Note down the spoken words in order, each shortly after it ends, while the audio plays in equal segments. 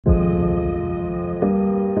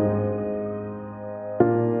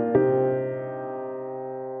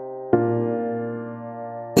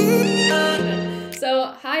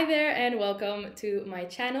welcome to my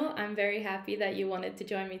channel. I'm very happy that you wanted to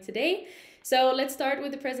join me today. So let's start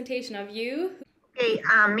with the presentation of you. Okay,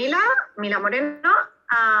 I'm Mila Moreno.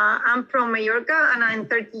 I'm from Mallorca and I'm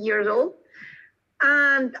 30 years old.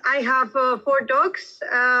 And I have 4 dogs.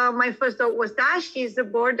 My first dog was Dash. She's a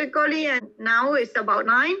border collie and now it's about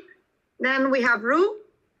 9. Then we have Rue.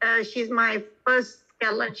 She's my first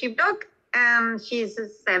Shetland Sheepdog and she's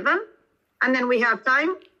 7. And then we have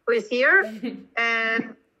Time, who is here.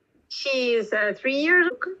 And she is 3 years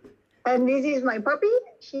old. And this is my puppy.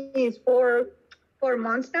 She is 4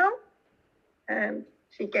 months now. And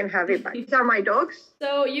she can have it back. These are my dogs.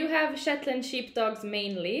 So you have Shetland Sheepdogs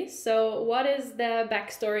mainly. So what is the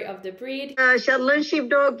backstory of the breed? Shetland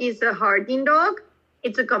Sheepdog is a herding dog.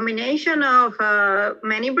 It's a combination of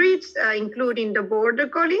many breeds, including the border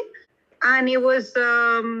collie. And it was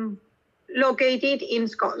located in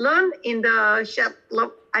Scotland, in the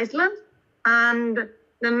Shetland Islands. And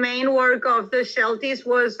the main work of the Shelties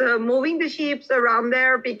was moving the sheep around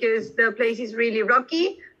there because the place is really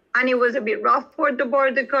rocky and it was a bit rough for the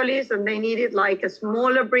border collies and they needed like a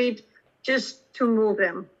smaller breed just to move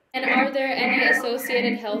them. And are there any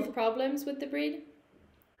associated health problems with the breed?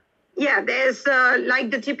 Yeah, there's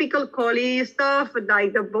like the typical collie stuff,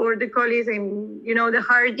 like the border collies and, you know, the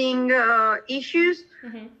herding issues,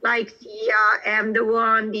 like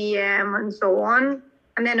M1, DM, and so on.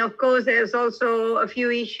 And then, of course, there's also a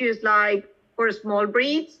few issues like for small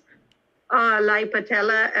breeds, like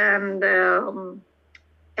patella and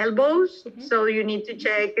elbows. So you need to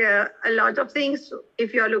check a lot of things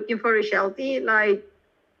if you're looking for a Sheltie. Like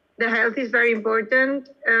the health is very important.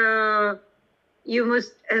 You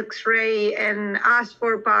must x-ray and ask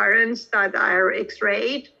for parents that are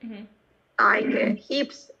x-rayed, like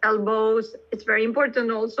hips, elbows. It's very important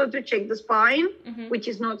also to check the spine, which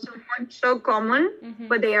is not so common,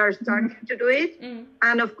 but they are starting to do it.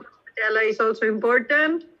 And of course, patella is also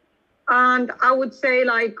important. And I would say,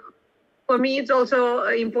 like, for me, it's also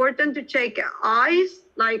important to check eyes,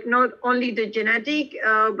 like not only the genetic,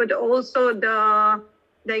 but also the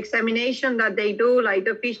examination that they do, like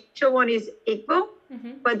the official one is ICVO,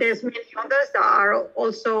 but there's many others that are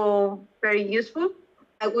also very useful.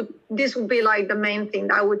 This would be like the main thing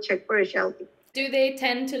that I would check for a Sheltie. Do they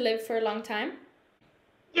tend to live for a long time?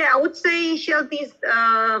 Yeah, I would say Shelties,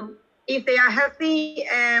 if they are healthy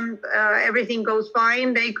and everything goes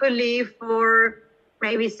fine, they could live for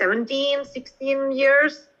maybe 17, 16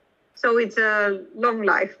 years. So it's a long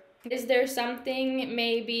life. Is there something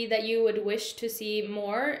maybe that you would wish to see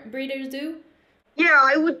more breeders do? Yeah,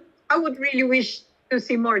 I would really wish to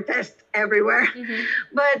see more tests everywhere.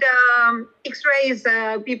 But X-rays,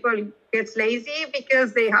 people get lazy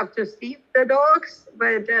because they have to see the dogs.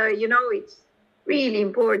 But, you know, it's really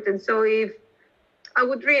important. So I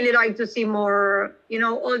would really like to see more, you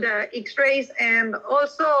know, all the X-rays. And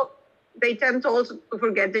also, they tend to also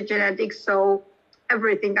forget the genetics. So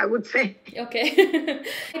everything, I would say. Okay.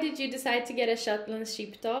 Why did you decide to get a Shetland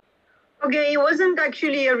Sheepdog? Okay, it wasn't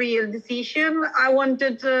actually a real decision. I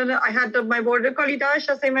had my border collie Dash,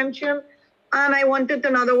 as I mentioned, and I wanted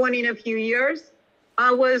another one in a few years.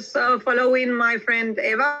 I was following my friend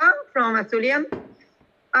Eva from Azulian,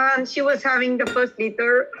 and she was having the first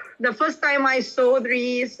litter. The first time I saw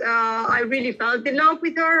Dries, I really fell in love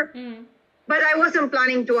with her, but I wasn't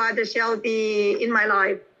planning to add a Sheltie in my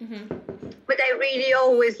life. But I really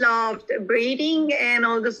always loved breeding and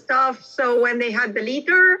all the stuff. So when they had the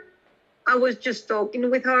litter, I was just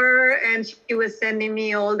talking with her and she was sending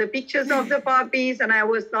me all the pictures of the puppies. And I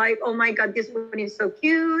was like, oh my God, this one is so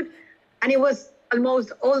cute. And it was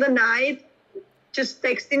almost all the night just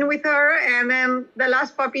texting with her. And then the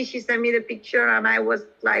last puppy, she sent me the picture and I was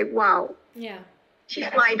like, wow, she's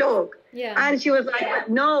my dog. And she was like,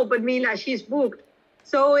 no, but Mila, she's booked.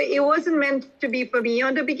 So it wasn't meant to be for me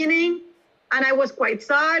on the beginning. And I was quite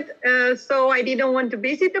sad. So I didn't want to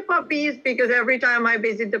visit the puppies because every time I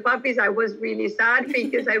visit the puppies, I was really sad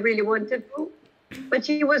because I really wanted to. But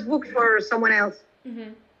she was booked for someone else.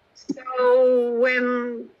 So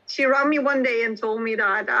when she rang me one day and told me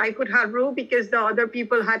that I could have Rue because the other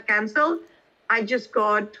people had canceled, I just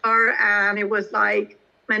got her and it was like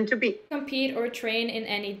meant to be. Compete or train in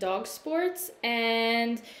any dog sports?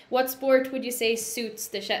 And what sport would you say suits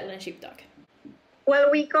the Shetland Sheepdog?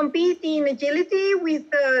 Well, we compete in agility with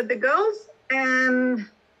the girls, and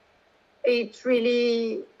it's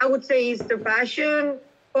really, I would say, it's the passion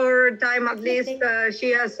for Time. At least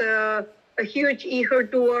she has a huge eager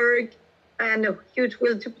to work and a huge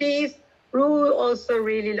will to please. Rue also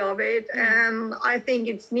really love it, and I think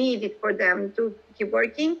it's needed for them to keep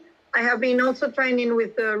working. I have been also training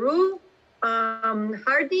with Rue,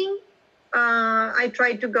 herding, I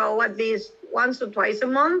try to go at least once or twice a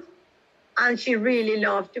month. And she really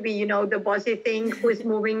loved to be, the bossy thing who is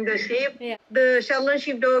moving the sheep. Yeah. The Shetland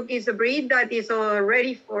Sheepdog is a breed that is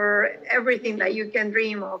ready for everything that you can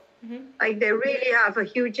dream of. Like they really have a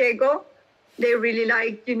huge ego. They really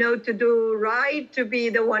like, to do right, to be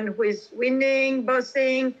the one who is winning,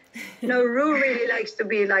 bossing. Rue really likes to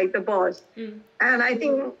be like the boss. And I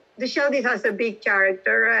think the Shelties has a big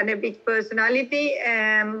character and a big personality,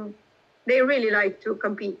 and they really like to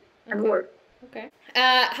compete and work. Okay.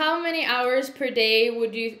 How many hours per day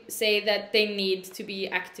would you say that they need to be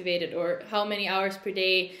activated, or how many hours per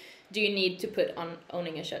day do you need to put on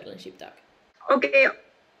owning a Shetland Sheepdog? Okay,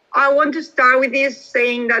 I want to start with this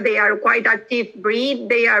saying that they are quite active breed.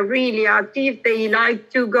 They are really active. They like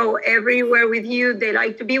to go everywhere with you. They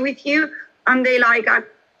like to be with you, and they like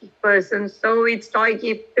active persons. So it's like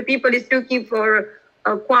if the people is looking for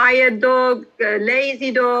a quiet dog, a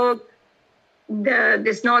lazy dog,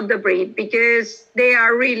 that's not the breed, because they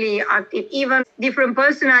are really active. Even different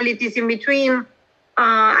personalities in between.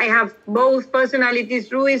 I have both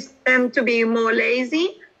personalities. Ruiz tend to be more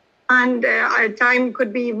lazy, and at time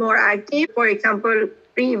could be more active. For example,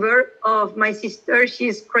 River of my sister,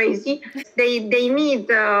 she's crazy. They need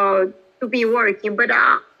to be working, but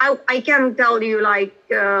I can't tell you like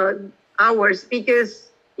hours, because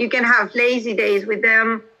you can have lazy days with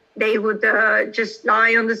them. They would just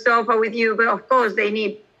lie on the sofa with you. But of course, they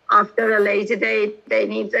need, after a lazy day, they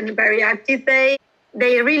need a very active day.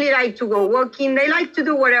 They really like to go walking. They like to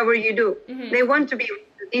do whatever you do. They want to be,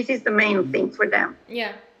 this is the main thing for them.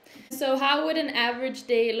 Yeah. So how would an average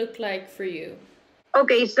day look like for you?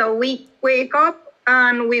 Okay, so we wake up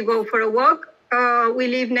and we go for a walk. We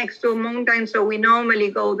live next to a mountain, so we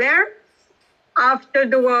normally go there. After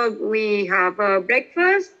the walk, we have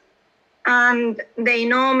breakfast. And they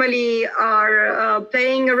normally are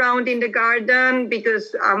playing around in the garden,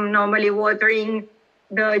 because I'm normally watering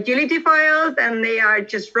the agility files, and they are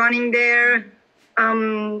just running there.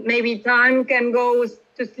 Maybe time can go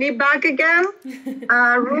to sleep back again.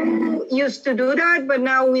 Rue used to do that, but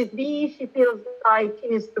now with B, she feels like she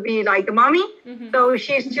needs to be like a mommy. So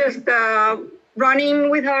she's just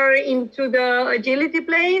running with her into the agility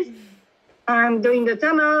place and doing the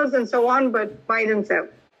tunnels and so on, but by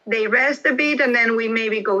themselves. They rest a bit, and then we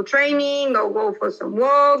maybe go training or go for some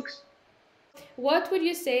walks. What would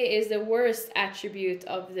you say is the worst attribute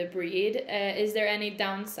of the breed? Is there any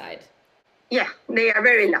downside? Yeah, they are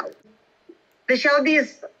very loud. The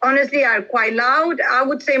Shelties, honestly, are quite loud. I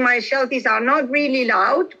would say my Shelties are not really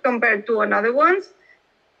loud compared to another ones,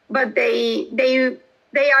 but they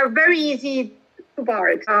are very easy to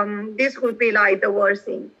bark. This would be like the worst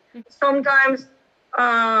thing. Sometimes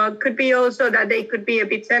could be also that they could be a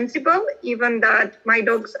bit sensible, even that my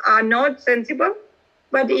dogs are not sensible.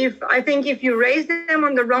 But I think if you raise them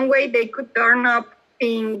on the wrong way, they could turn up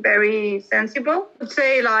being very sensible. I would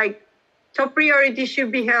say like top priority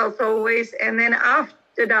should be health always. And then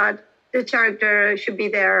after that, the character should be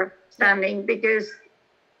there standing, because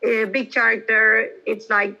a big character, it's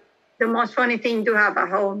like the most funny thing to have at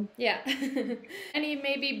home. Yeah. Any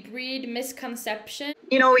maybe breed misconception?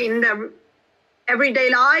 In the everyday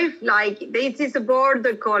life, like this is a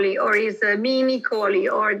border collie, or is a mini collie,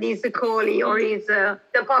 or this is a collie, or is the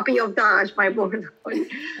puppy of Dash, my border collie.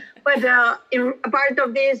 But in a part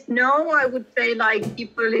of this, no, I would say like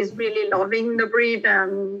people is really loving the breed,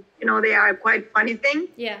 and they are quite funny thing.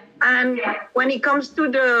 Yeah. And when it comes to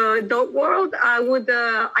the dog world,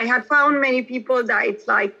 I had found many people that it's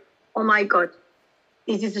like, oh my God,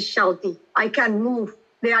 this is a Sheltie. I can't move.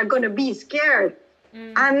 They are gonna be scared.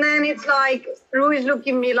 And then it's like, Rue is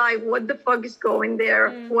looking at me like, what the fuck is going there?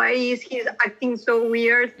 Why is he acting so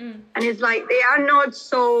weird? And it's like, they are not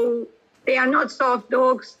soft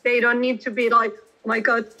dogs. They don't need to be like, oh my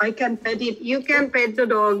God, I can pet it. You can pet the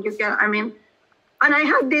dog. And I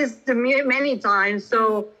had this many times.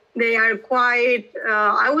 So they are quite,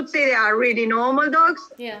 I would say they are really normal dogs.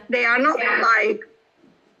 Yeah. They are not like,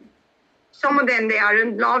 some of them, they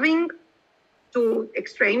aren't loving to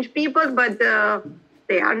strange people, but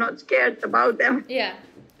they are not scared about them. Yeah.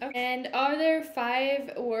 Okay. And are there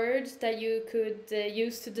 5 words that you could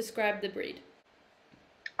use to describe the breed?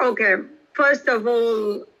 Okay. First of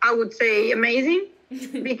all, I would say amazing,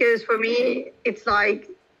 because for me, it's like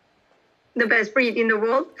the best breed in the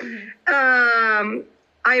world.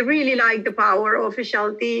 I really like the power of a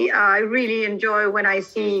Sheltie. I really enjoy when I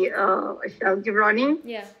see a Sheltie running.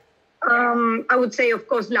 Yeah. I would say, of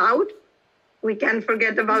course, loud. We can't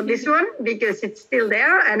forget about this one, because it's still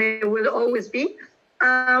there and it will always be.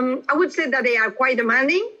 I would say that they are quite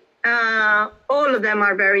demanding. All of them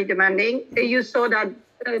are very demanding. You saw that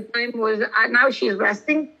time was, now she's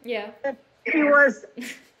resting. Yeah. She was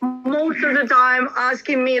most of the time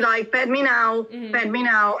asking me like, pet me now, pet me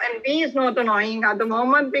now. And me is not annoying at the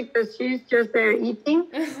moment because she's just there eating.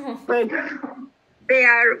 But they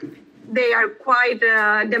are quite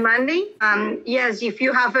demanding. Yes, if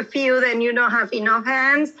you have a few, then you don't have enough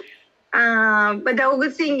hands. But the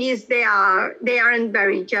good thing is they aren't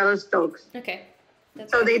very jealous dogs. Okay.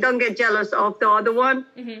 So they don't get jealous of the other one.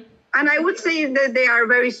 And I would say that they are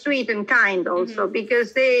very sweet and kind also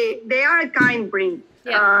because they are a kind breed.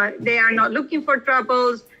 Yeah. They are not looking for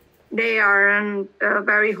troubles. They aren't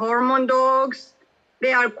very hormone dogs.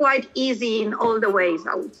 They are quite easy in all the ways,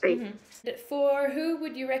 I would say. For who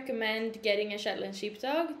would you recommend getting a Shetland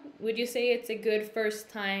Sheepdog? Would you say it's a good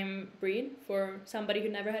first-time breed for somebody who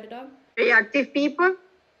never had a dog? Very active people,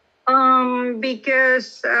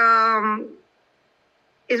 because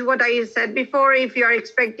is what I said before. If you are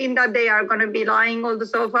expecting that they are going to be lying on the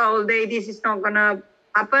sofa all day, this is not going to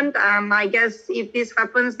happen. I guess if this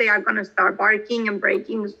happens, they are going to start barking and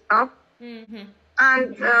breaking stuff. And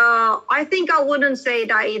I think I wouldn't say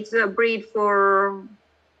that it's a breed for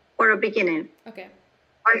a beginning. Okay.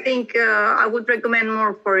 I think I would recommend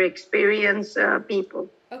more for experienced people.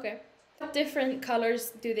 Okay. What different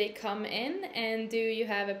colors do they come in, and do you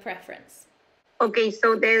have a preference? Okay,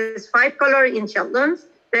 so there's 5 colors in Shetlands.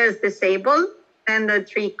 There's the sable, then the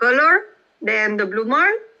 3 color, then the blue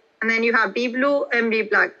mark, and then you have bee blue and bee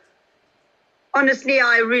black. Honestly,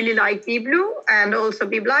 I really like bee blue and also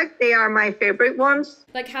bee black. They are my favorite ones.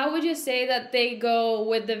 Like, how would you say that they go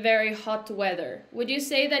with the very hot weather? Would you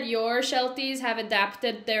say that your Shelties have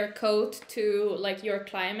adapted their coat to like your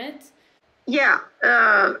climate? Yeah,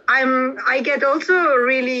 I get also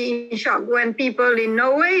really shocked when people in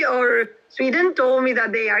Norway or Sweden told me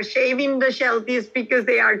that they are shaving the Shelties because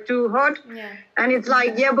they are too hot. Yeah. And it's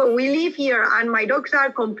like, yeah, but we live here and my dogs are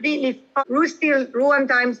completely fine. Ru and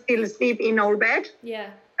Time still sleep in our bed. Yeah.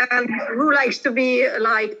 And Ru likes to be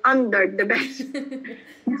like under the bed.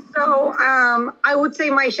 So I would say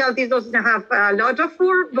my Shelties doesn't have a lot of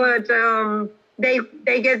fur, but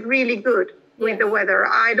they get really good with the weather.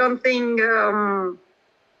 I don't think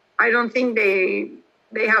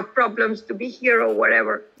they have problems to be here or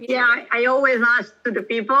whatever. Yeah, I always ask to the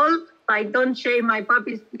people, like, don't shave my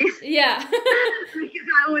puppies, please. Yeah. Because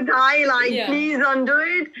I would die, like, please don't do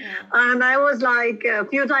it. Yeah. And I was like, a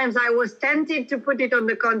few times I was tempted to put it on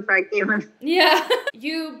the contract even. Yeah.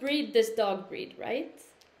 You breed this dog breed, right?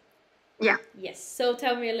 Yeah. Yes. So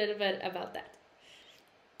tell me a little bit about that.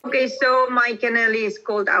 Okay, so my kennel is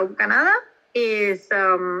called Out Canada. Is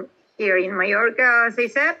here in Mallorca, as I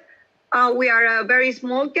said. We are a very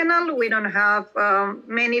small kennel. We don't have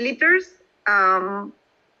many litters.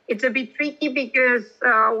 It's a bit tricky because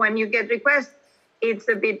when you get requests, it's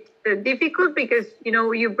a bit difficult because, you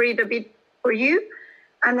know, you breed a bit for you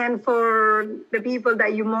and then for the people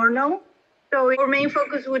that you more know. So our main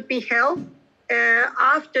focus would be health.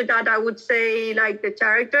 After that, I would say like the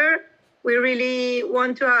character. We really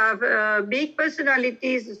want to have big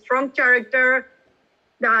personalities, a strong character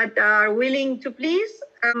that are willing to please.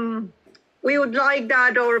 We would like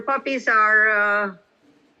that our puppies are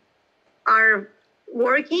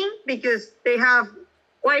working because they have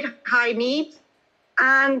quite high needs.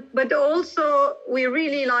 But also we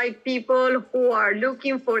really like people who are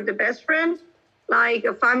looking for the best friend, like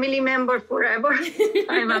a family member forever.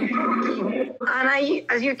 And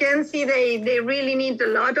as you can see, they really need a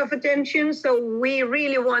lot of attention. So we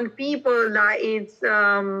really want people that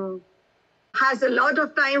has a lot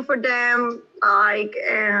of time for them, like,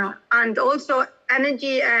 and also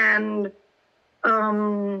energy and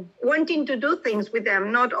wanting to do things with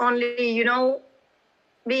them, not only, you know,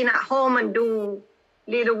 being at home and do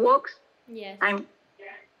little walks. Yes.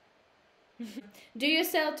 Do you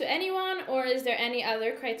sell to anyone, or is there any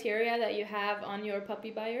other criteria that you have on your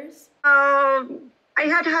puppy buyers? I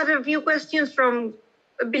had a few questions from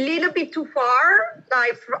a little bit too far,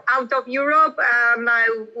 like out of Europe, and I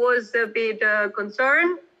was a bit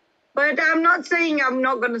concerned. But I'm not saying I'm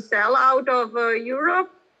not going to sell out of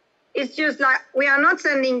Europe. It's just like we are not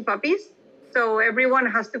sending puppies, so everyone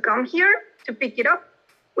has to come here to pick it up.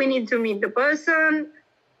 We need to meet the person.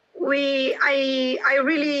 I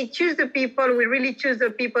really choose the people. We really choose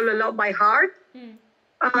the people a lot by heart.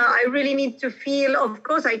 I really need to feel, of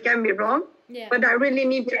course I can be wrong, but I really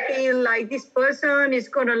need to feel like this person is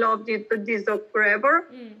going to love this dog forever.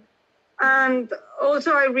 And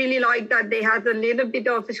also I really like that they had a little bit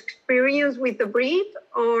of experience with the breed,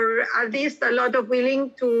 or at least a lot of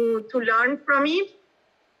willing to learn from it,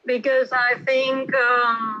 because I think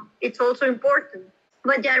it's also important.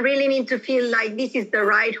 But I really need to feel like this is the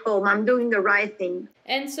right home. I'm doing the right thing.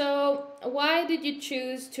 And so, why did you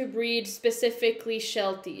choose to breed specifically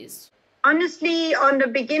Shelties? Honestly, on the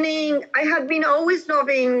beginning, I had been always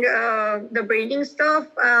loving the breeding stuff,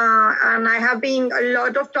 and I have been a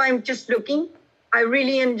lot of time just looking. I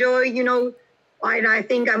really enjoy, and I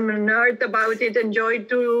think I'm a nerd about it, enjoy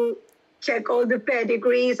to check all the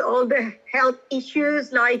pedigrees, all the health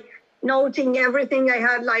issues, like noting everything. I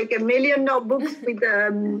had like a million notebooks with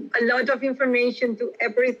a lot of information to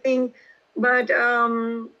everything. But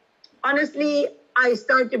honestly, I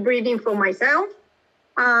started breeding for myself.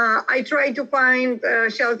 I tried to find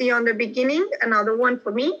Sheltie on the beginning, another one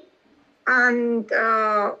for me, and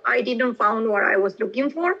I didn't find what I was looking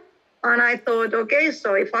for. And I thought, okay,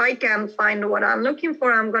 so if I can find what I'm looking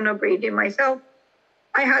for, I'm going to breed it myself.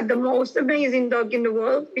 I had the most amazing dog in the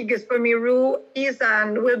world because for me, Rue is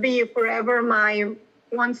and will be forever my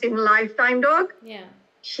once in a lifetime dog. Yeah.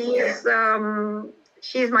 She's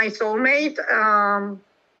my soulmate.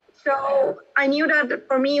 So I knew that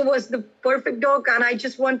for me it was the perfect dog, and I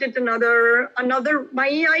just wanted another. My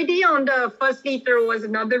idea on the first litter was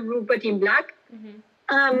another Rue, but in black.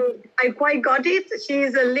 I quite got it.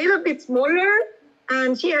 She's a little bit smaller,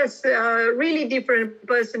 and she has a really different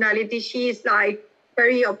personality. She's like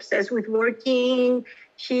very obsessed with working.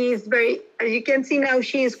 She's very, as you can see now,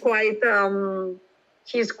 she's quite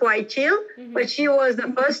chill. But she was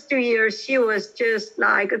the first 2 years, she was just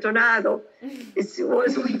like a tornado.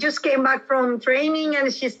 We just came back from training,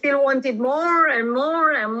 and she still wanted more and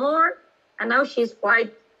more and more. And now she's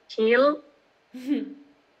quite chill.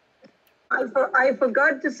 I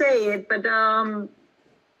forgot to say it, but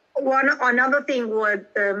another thing what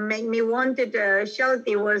made me wanted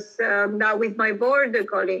Sheltie was that with my border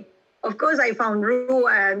collie. Of course, I found Rue,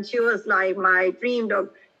 and she was like my dream dog.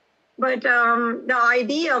 But the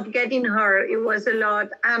idea of getting her, it was a lot.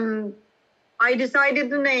 And I decided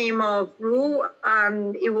the name of Rue,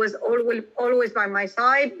 and it was always by my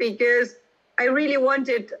side because I really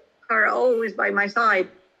wanted her always by my side.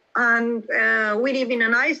 And we live in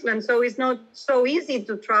an Iceland, so it's not so easy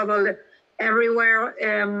to travel everywhere.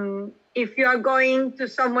 If you are going to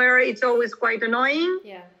somewhere, it's always quite annoying.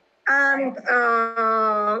 Yeah. And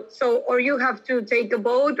or you have to take a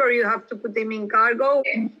boat, or you have to put them in cargo.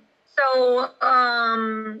 So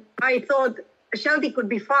I thought Sheltie could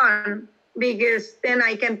be fun because then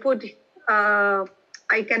I can put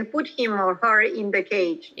him or her in the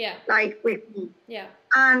cage, like with me. Yeah.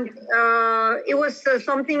 And it was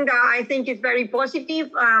something that I think is very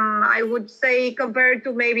positive. I would say compared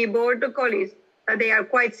to maybe border collies, that they are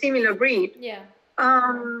quite similar breed. Yeah.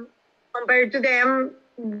 Compared to them,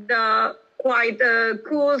 the quite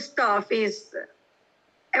cool stuff is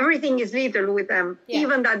everything is little with them. Yeah.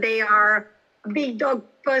 Even that they are big dog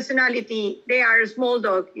personality, they are a small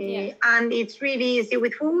dog, and it's really easy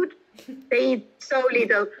with food. They eat so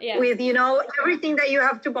little. Yeah. With everything that you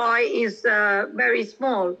have to buy is very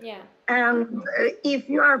small. Yeah. And if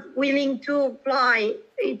you are willing to fly,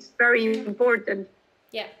 it's very important.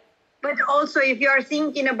 Yeah. But also, if you are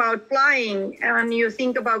thinking about flying and you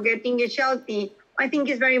think about getting a Sheltie, I think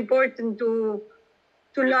it's very important to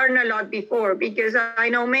learn a lot before, because I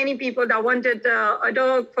know many people that wanted a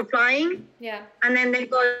dog for flying. Yeah. And then they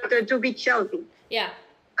got a too big Sheltie. Yeah.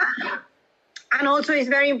 And also, it's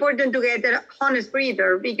very important to get an honest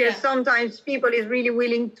breeder, because sometimes people is really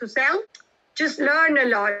willing to sell. Just learn a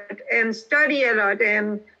lot and study a lot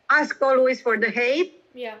and ask always for the height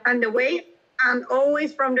and the weight. And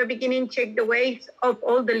always from the beginning, check the weights of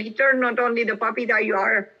all the litter, not only the puppy that you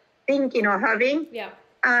are thinking of having. Yeah.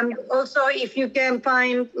 And also, if you can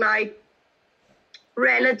find like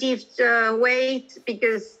relative weight,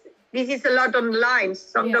 because this is a lot on lines.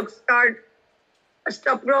 Some dogs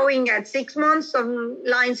stop growing at 6 months. Some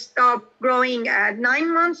lines stop growing at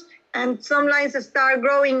 9 months, and some lines start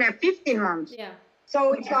growing at 15 months. Yeah.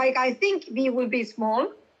 So it's like, I think we will be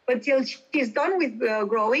small, but till she's done with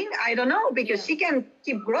growing, I don't know, because she can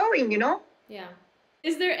keep growing, Yeah.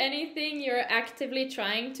 Is there anything you're actively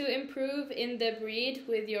trying to improve in the breed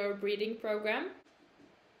with your breeding program?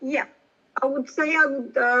 Yeah, I would say I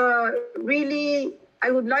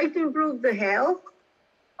would like to improve the health.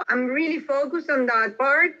 I'm really focused on that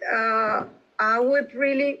part. I would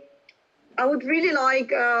really like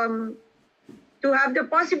to have the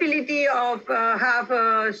possibility of have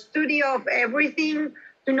a study of everything,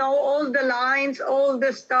 to know all the lines, all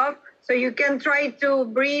the stuff, so you can try to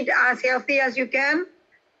breed as healthy as you can.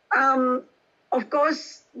 Of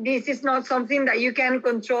course, this is not something that you can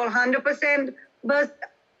control 100%, but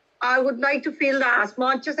I would like to feel that as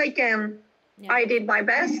much as I can, I did my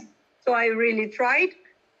best. So I really tried.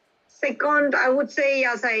 Second, I would say,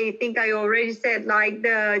 as I think I already said, like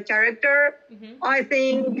the character. I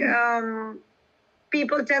think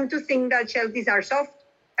people tend to think that Shelties are soft,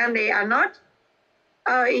 and they are not.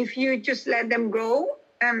 If you just let them grow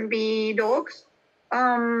and be dogs.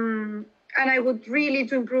 And I would really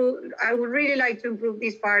like to improve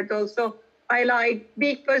this part also. I like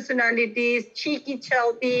big personalities, cheeky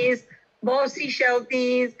Shelties, bossy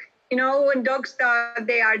Shelties. You know, when dogs start,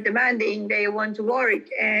 they are demanding, they want to work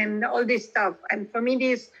and all this stuff. And for me,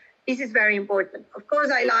 this is very important. Of course,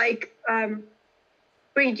 I like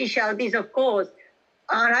pretty Shelties, of course.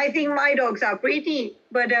 And I think my dogs are pretty,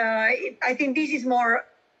 but I think this is more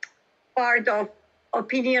part of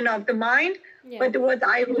opinion of the mind. Yeah. But what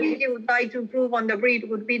I really would like to improve on the breed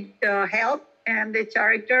would be the health and the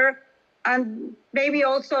character, and maybe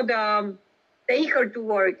also the eager to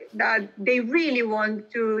work, that they really want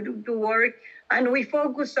to work. And we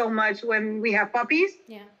focus so much when we have puppies.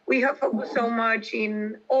 Yeah. We have focused so much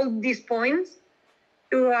in all these points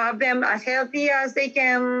to have them as healthy as they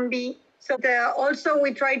can be. So also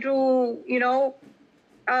we try to,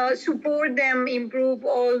 support them, improve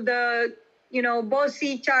all the,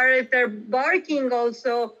 bossy character, barking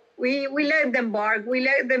also. We let them bark. We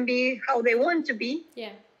let them be how they want to be.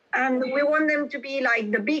 Yeah. And we want them to be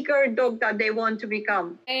like the bigger dog that they want to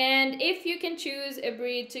become. And if you can choose a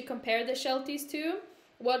breed to compare the Shelties to,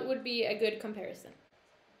 what would be a good comparison?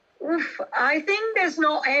 Oof, I think there's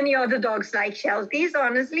no any other dogs like Shelties,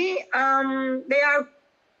 honestly. They are,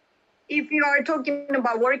 if you are talking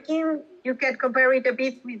about working, you can compare it a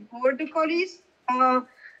bit with Border Collies.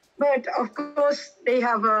 But of course, they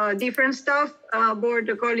have different stuff.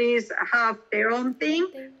 Border Collies have their own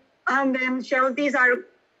thing. And then Shelties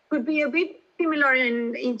could be a bit similar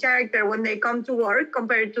in character when they come to work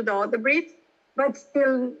compared to the other breeds, but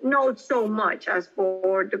still not so much as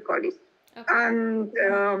Border Collies. Okay.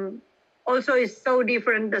 And also it's so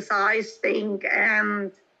different, the size thing.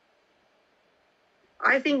 And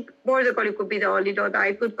I think Border Collie could be the only dog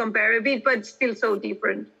I could compare a bit, but still so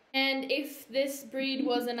different. And if this breed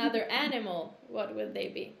was another animal, what would they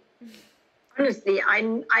be? Honestly,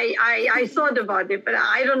 I thought about it, but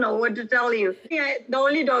I don't know what to tell you. Yeah, the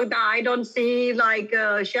only dog that I don't see like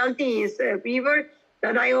Sheltie is Beaver,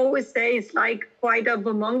 that I always say is like quite of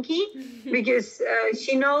a monkey, because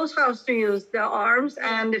she knows how to use the arms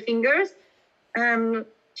and the fingers. And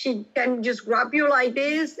she can just grab you like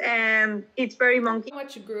this, and it's very monkey. How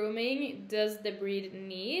much grooming does the breed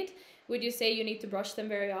need? Would you say you need to brush them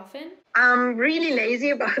very often? I'm really lazy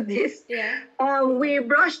about this. Yeah. We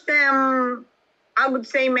brush them, I would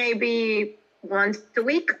say maybe once a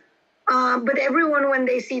week. But everyone, when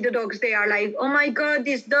they see the dogs, they are like, oh my God,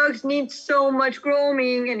 these dogs need so much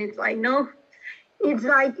grooming. And it's like, no,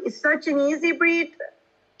 it's such an easy breed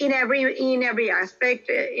in every aspect,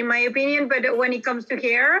 in my opinion. But when it comes to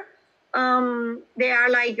hair, they are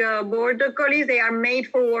like Border Collies. They are made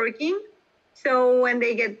for working. So when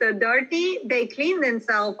they get dirty, they clean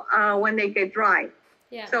themselves when they get dry.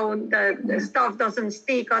 Yeah. So the stuff doesn't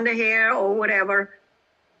stick on the hair or whatever.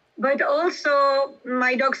 But also,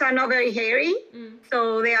 my dogs are not very hairy,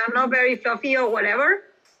 so they are not very fluffy or whatever.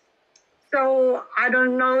 So I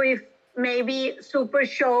don't know if maybe Super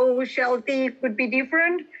Show Sheltie could be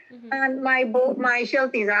different. And my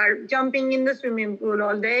Shelties are jumping in the swimming pool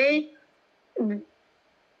all day.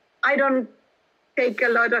 I don't take a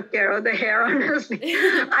lot of care of the hair, honestly.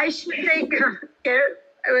 I should take care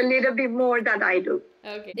a little bit more than I do.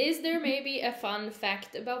 Okay. Is there maybe a fun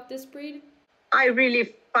fact about this breed? I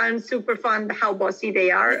really find super fun how bossy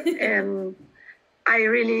they are. And I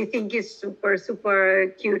really think it's super,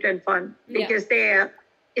 super cute and fun, because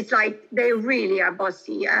it's like they really are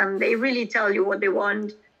bossy and they really tell you what they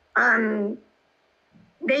want. And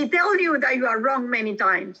they tell you that you are wrong many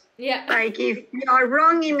times. Yeah. Like if you are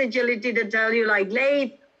wrong in agility, they tell you like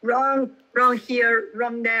late, wrong here,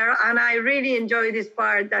 wrong there. And I really enjoy this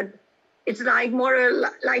part, that it's like more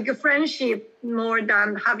like a friendship more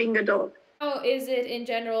than having a dog. How is it in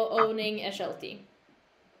general owning a Sheltie?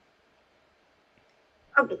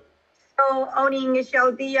 Okay. So owning a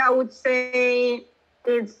Sheltie, I would say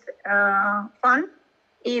it's fun.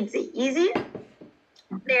 It's easy.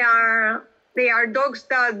 They are dogs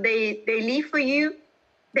that they live for you.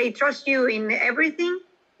 They trust you in everything.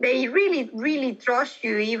 They really, really trust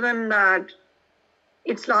you, even that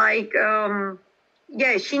it's like,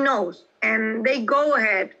 she knows. And they go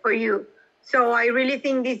ahead for you. So I really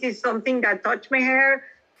think this is something that touched my hair,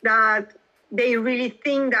 that they really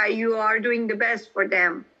think that you are doing the best for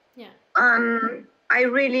them. Yeah. I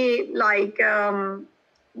really like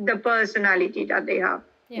the personality that they have.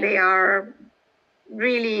 Yeah. They are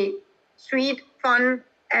really sweet, fun,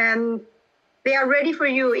 and they are ready for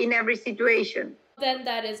you in every situation. Then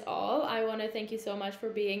that is all. I want to thank you so much for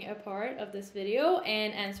being a part of this video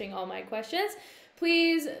and answering all my questions.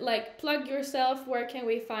 Please plug yourself. Where can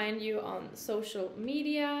we find you on social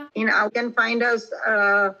media? You can find us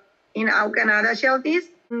in our Canada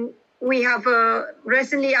Shelties. We have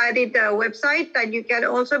recently added a website that you can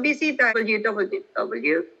also visit,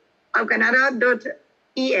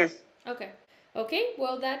 www.aucanada.es. Okay,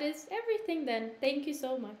 well, that is everything then. Thank you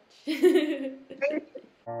so much. Thank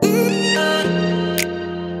you.